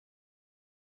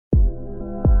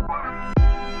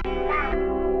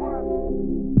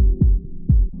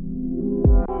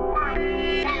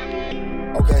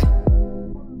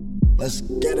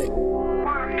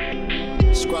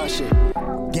shit.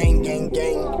 Gang, gang,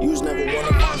 gang, you was never one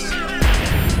of us.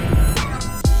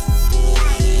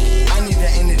 I need the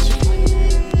energy.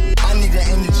 I need the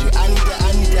energy. I need the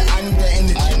energy. I need the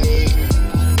energy.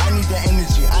 I need the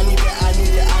energy. I need the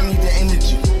energy.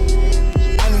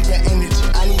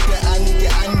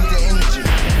 I need the energy.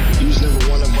 You was never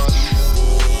one of us.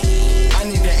 I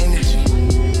need the energy.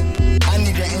 I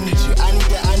need the energy. I need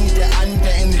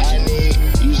the energy.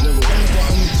 You was never one of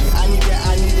us. I need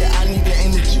the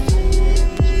energy.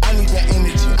 I need the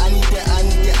energy. I need the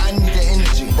energy. I need the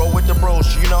energy. Roll with the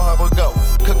bros, you know how it go.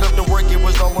 Cook up the work, it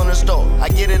was all on the stove. I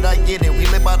get it, we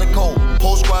live by the code.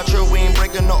 Whole squad chill, we ain't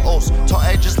breaking no oaths. Tall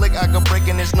edges slick, I go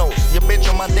breaking his nose. Your bitch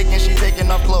on my dick and she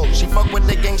taking off clothes. She fuck with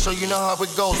the gang, so you know how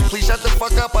it goes. Please shut the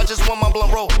fuck up, I just want my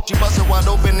blunt roll. She bustin' wide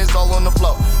open, it's all on the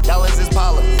flow. Dollars is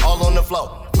piling, all on the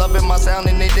flow. Loving my sound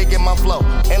and they digging my flow.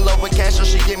 In love with cash, so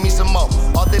she give me some more.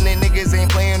 Authentic niggas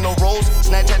ain't playing no roles.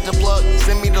 Snatch at the plug,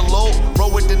 send me the load.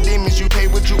 Roll with the demons, you pay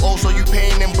what you owe. So you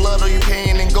paying in blood or you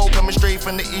paying in gold. Coming straight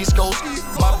from the East Coast.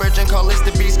 My virgin call this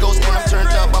the Beast Coast. And I'm turned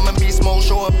up, I'm in beast mode.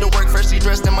 Show up to work freshly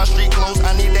dressed in my street clothes.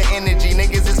 I need the energy,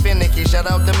 niggas is finicky. Shout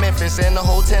out to Memphis and the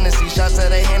whole Tennessee. Shots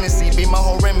at a Hennessy, be my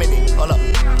whole remedy. Hold up.